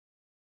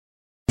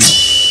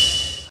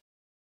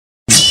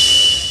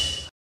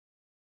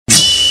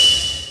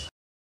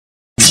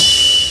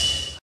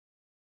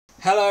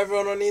Hello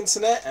everyone on the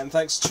internet, and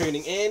thanks for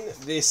tuning in.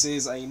 This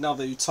is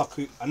another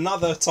toku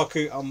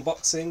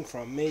unboxing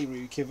from me,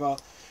 RyuKiva,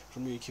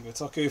 from RyuKiva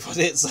Toku, if I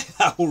didn't say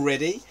that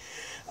already.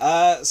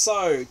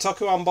 So,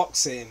 Toku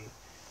unboxing.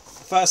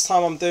 First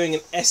time I'm doing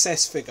an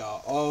SS figure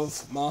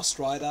of Masked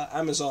Rider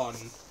Amazon.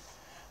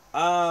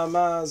 I'm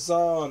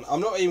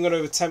not even going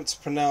to attempt to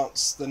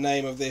pronounce the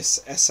name of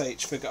this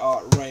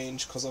S.H.Figuarts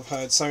range because I've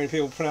heard so many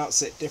people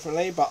pronounce it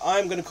differently, but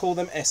I'm going to call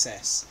them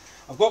SS.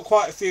 I've got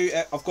quite a few.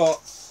 I've got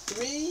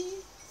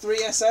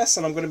three SS,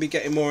 and I'm going to be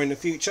getting more in the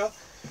future.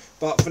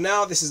 But for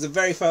now, this is the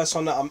very first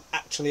one that I'm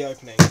actually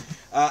opening.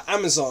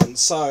 Amazon.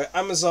 So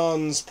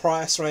Amazon's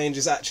price range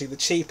is actually the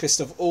cheapest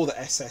of all the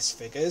SS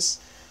figures.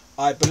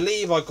 I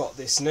believe I got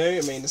this new.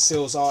 I mean, the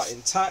seals are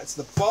intact.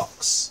 The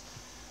box,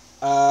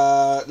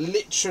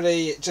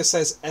 literally, it just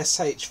says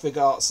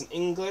S.H.Figuarts in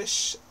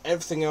English.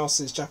 Everything else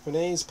is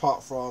Japanese,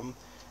 apart from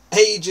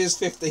ages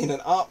 15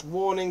 and up.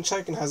 Warning: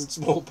 choking hazard,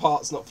 small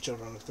parts, not for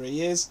children under 3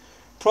 years.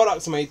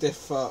 Products may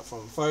differ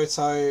from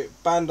photo.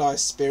 Bandai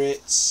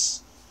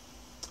spirits,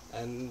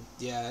 and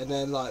yeah, and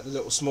then like the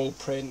little small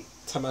print.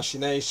 Tamashii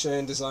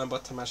Nation, designed by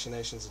Tamashii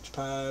Nations in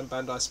Japan.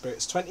 Bandai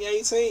Spirits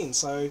 2018.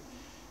 So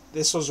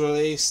this was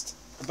released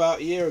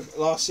about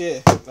last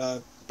year.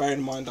 Bearing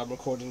in mind I'm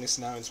recording this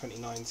now in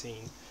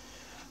 2019.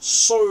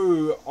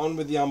 So on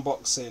with the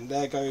unboxing.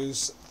 There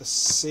goes the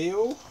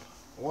seal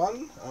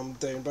one. I'm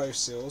doing both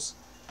seals.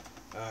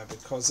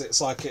 Because it's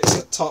a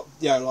top,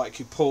 like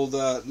you pull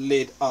the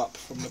lid up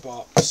from the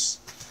box.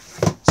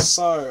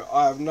 So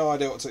I have no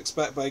idea what to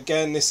expect, but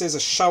again, this is a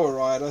Showa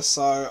Rider,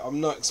 so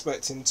I'm not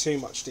expecting too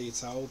much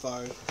detail,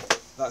 though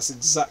that's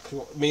exactly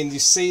what I mean. You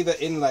see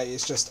the inlay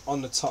is just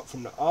on the top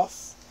from the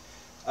off.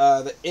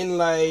 The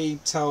inlay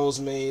tells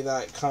me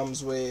that it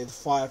comes with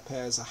 5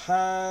 pairs of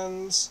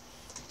hands,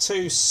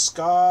 2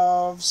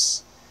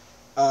 scarves,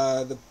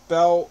 the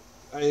belt.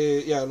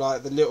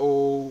 Like the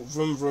little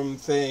vroom vroom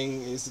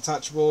thing is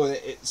detachable.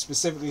 It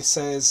specifically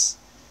says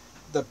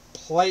the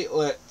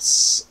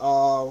platelets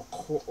are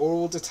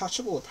all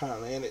detachable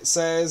apparently, and it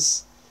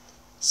says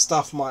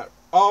stuff might.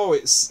 Oh,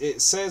 it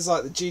says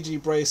like the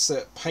GG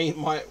bracelet paint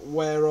might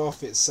wear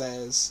off. It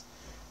says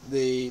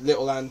the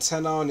little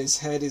antenna on his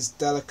head is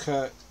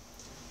delicate,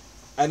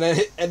 and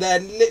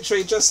then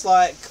literally just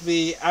like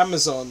the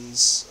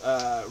Amazon's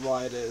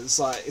riders,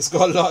 like it's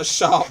got a lot of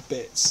sharp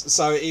bits.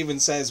 So it even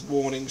says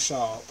warning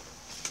sharp.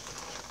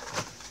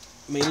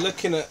 I mean,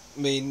 looking at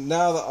me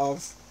now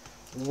that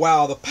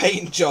wow, the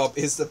paint job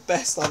is the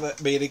best I've ever.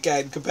 I mean,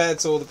 again, compared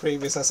to all the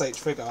previous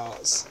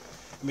S.H.Figuarts.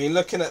 I mean,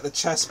 looking at the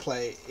chest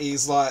plate,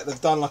 he's like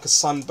they've done like a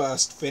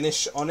sunburst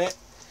finish on it,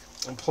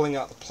 and pulling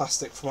out the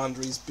plastic from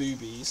under his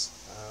boobies.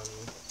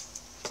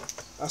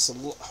 That's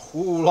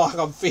like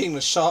I'm feeling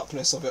the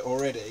sharpness of it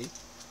already.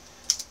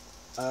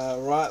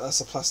 Right, that's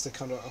a plastic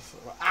under.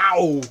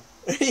 Ow!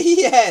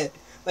 Yeah,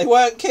 they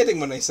weren't kidding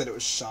when they said it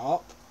was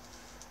sharp.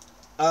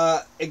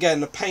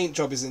 Again, the paint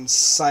job is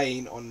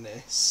insane on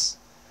this,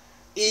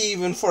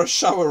 even for a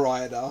Showa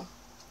Rider.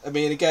 I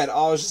mean, again,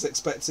 I was just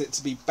expecting it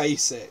to be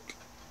basic.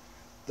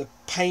 The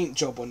paint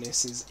job on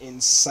this is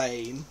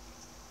insane.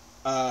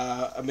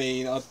 I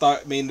mean,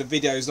 the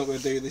video is not going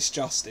to do this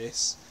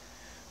justice.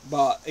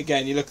 But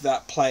again, you look at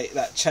that plate,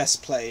 that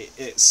chest plate,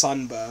 it's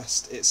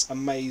sunburst, it's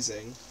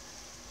amazing.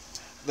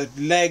 The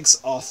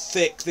legs are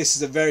thick. This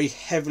is a very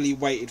heavily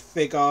weighted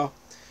figure.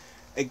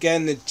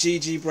 Again, the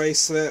GG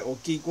bracelet, or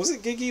was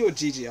it Gigi or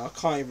Gigi? I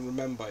can't even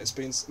remember. It's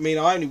been. I mean,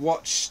 I only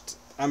watched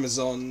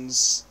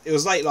Amazon's. It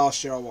was late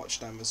last year. I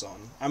watched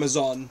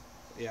Amazon,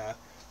 yeah,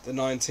 the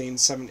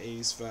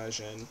 1970s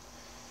version.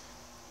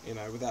 You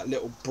know, with that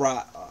little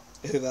brat.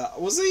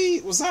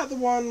 Was that the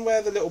one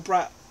where the little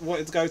brat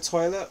wanted to go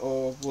toilet,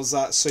 or was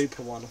that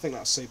Super one? I think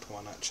that's Super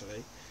one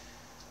actually.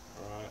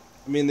 Alright.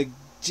 I mean, the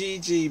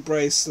GG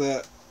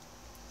bracelet,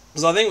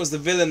 because I think it was the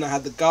villain that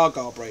had the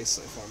Gaga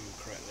bracelet, if I remember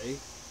correctly.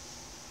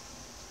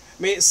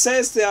 I mean, it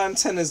says the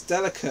antenna's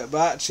delicate,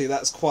 but actually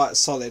that's quite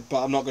solid,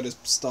 but I'm not going to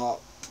start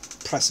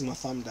pressing my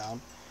thumb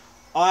down.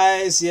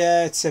 Eyes,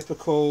 yeah,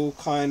 typical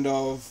kind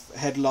of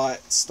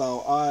headlight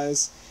style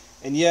eyes.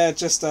 And yeah,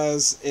 just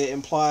as it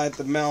implied,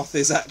 the mouth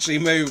is actually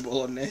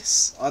movable on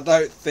this. I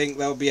don't think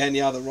there'll be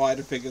any other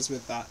rider figures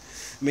with that.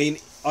 I mean,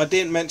 I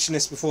didn't mention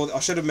this before. I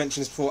should have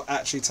mentioned this before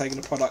actually taking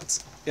the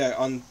product,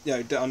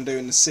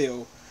 undoing the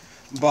seal.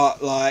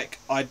 But like,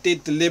 I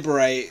did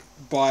deliberate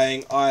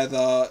buying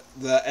either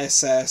the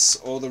SS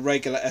or the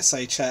regular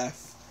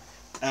SHF.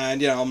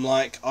 And I'm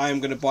like, I am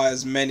going to buy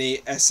as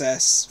many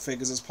SS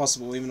figures as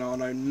possible, even though I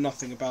know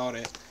nothing about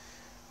it.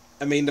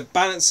 I mean, the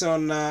balancing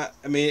on that,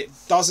 I mean, it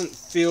doesn't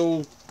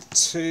feel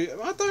too.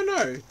 I don't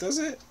know, does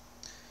it?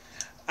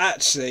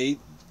 Actually,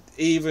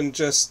 even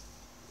though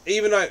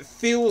it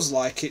feels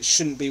like it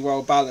shouldn't be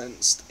well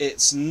balanced,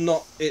 it's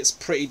not. It's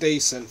pretty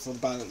decent for the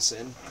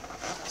balancing.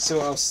 Let's see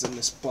what else is in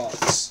this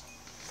box.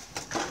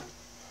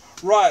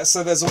 Right,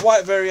 so there's a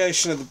white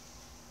variation of the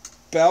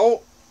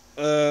belt.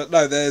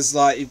 No, there's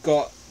like, you've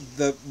got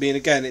the. I mean,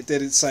 again, it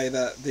didn't say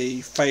that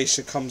the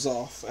fascia comes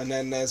off, and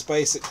then there's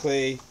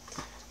basically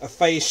a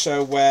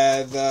fascia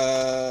where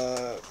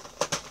the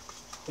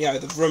you know,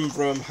 the vroom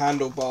vroom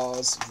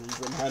handlebars,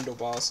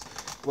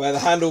 where the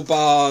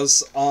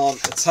handlebars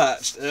aren't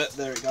attached.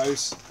 There it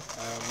goes.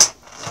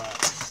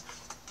 Right.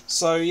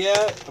 So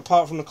yeah,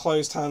 apart from the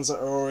closed hands that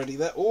are already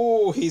there.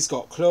 Oh, he's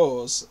got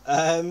claws.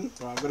 Right,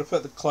 I'm gonna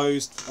put the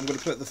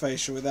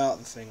fascia without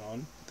the thing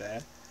on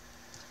there.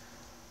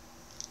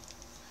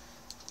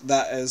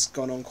 That has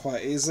gone on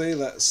quite easily.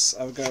 Let's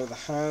have a go with the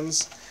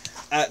hands.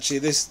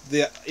 Actually,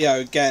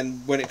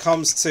 again, when it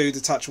comes to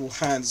detachable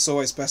hands, it's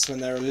always best when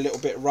they're a little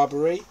bit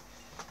rubbery.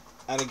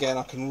 And again,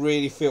 I can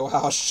really feel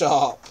how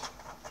sharp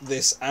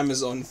this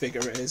Amazon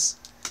figure is.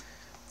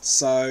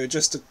 So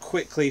just to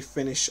quickly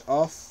finish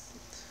off,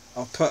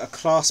 I'll put a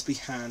claspy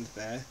hand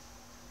there.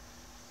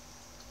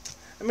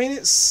 I'm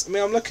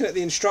looking at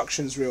the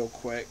instructions real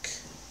quick.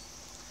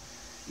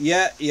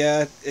 Yeah,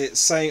 it's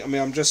saying,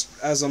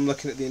 as I'm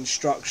looking at the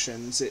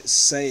instructions, it's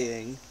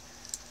saying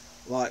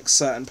like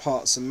certain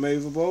parts are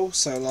movable.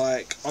 So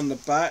like on the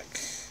back,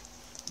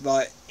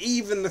 like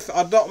even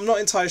I'm not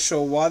entirely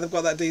sure why they've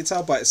got that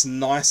detail, but it's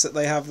nice that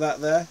they have that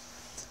there.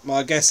 Well,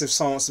 I guess if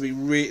someone wants to be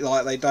really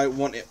like, they don't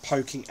want it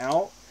poking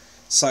out,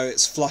 so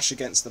it's flush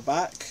against the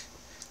back.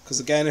 Because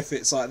again, if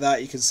it's like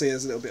that, you can see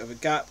there's a little bit of a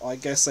gap. I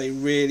guess they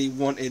really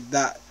wanted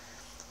that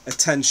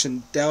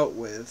attention dealt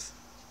with.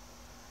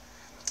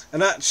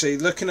 And actually,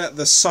 looking at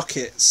the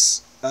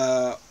sockets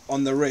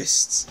on the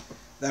wrists,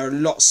 they're a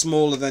lot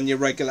smaller than your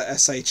regular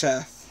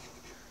SHF.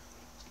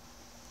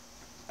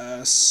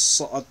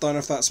 So I don't know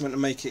if that's meant to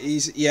make it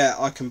easy. Yeah,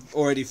 I can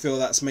already feel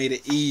that's made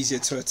it easier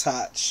to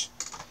attach.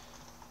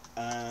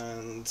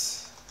 And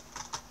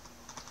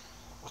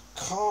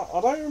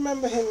I don't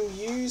remember him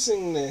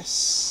using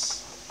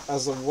this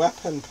as a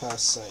weapon per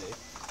se.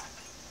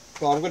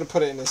 But I'm going to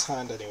put it in his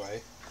hand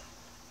anyway.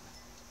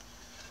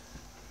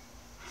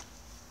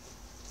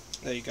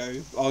 There you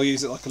go. I'll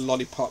use it like a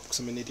lollipop because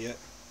I'm an idiot.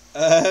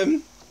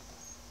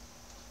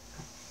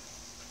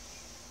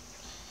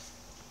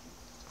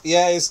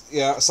 Yeah,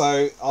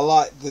 so I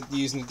like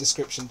using the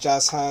description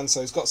jazz hand.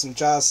 So he's got some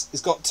jazz.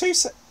 He's got two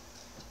set.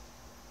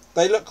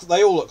 They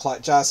all look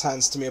like jazz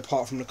hands to me,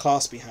 apart from the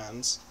claspy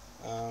hands.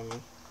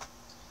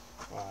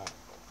 Right.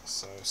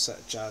 So set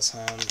a jazz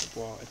hand.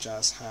 Well, a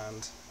jazz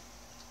hand.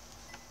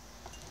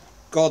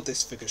 God,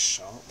 this figure's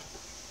sharp.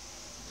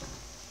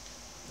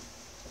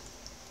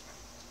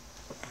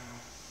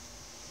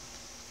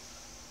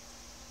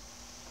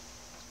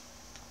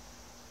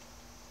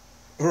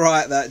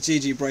 Right, that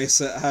GG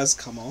bracelet has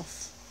come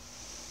off.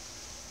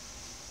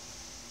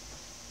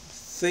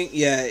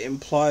 It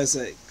implies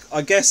that.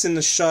 I guess in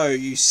the show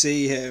you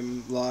see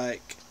him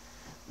like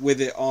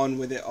with it on,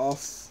 with it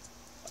off.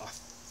 I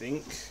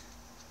think.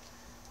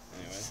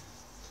 Anyway,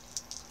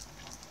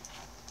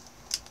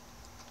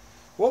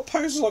 what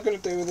pose was I going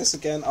to do with this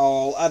again?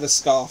 Oh, I'll add a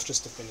scarf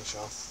just to finish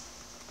off.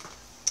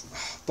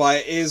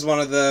 But it is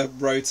one of the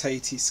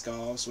rotatey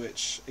scarves,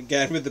 which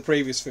again with the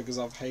previous figures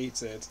I've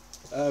hated.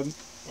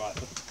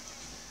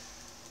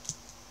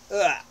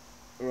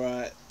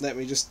 Right, let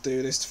me just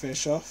do this to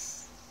finish off.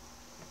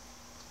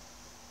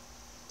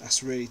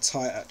 That's really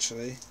tight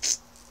actually.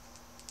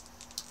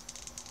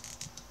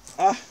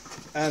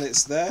 And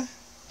it's there.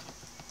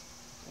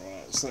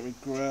 Right, so let me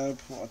grab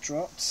what I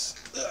dropped.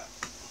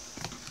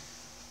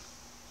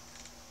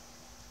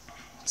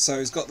 So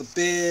he's got the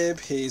bib,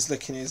 he's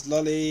licking his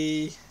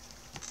lolly,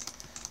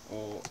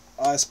 or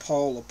ice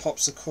pole, or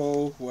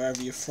popsicle,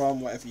 wherever you're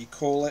from, whatever you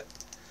call it.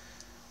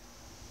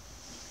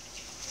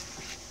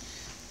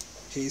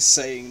 He's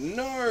saying,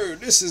 no,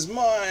 this is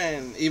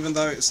mine, even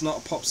though it's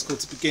not a popsicle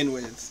to begin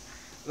with.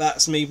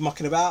 That's me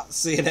mucking about.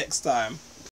 See you next time.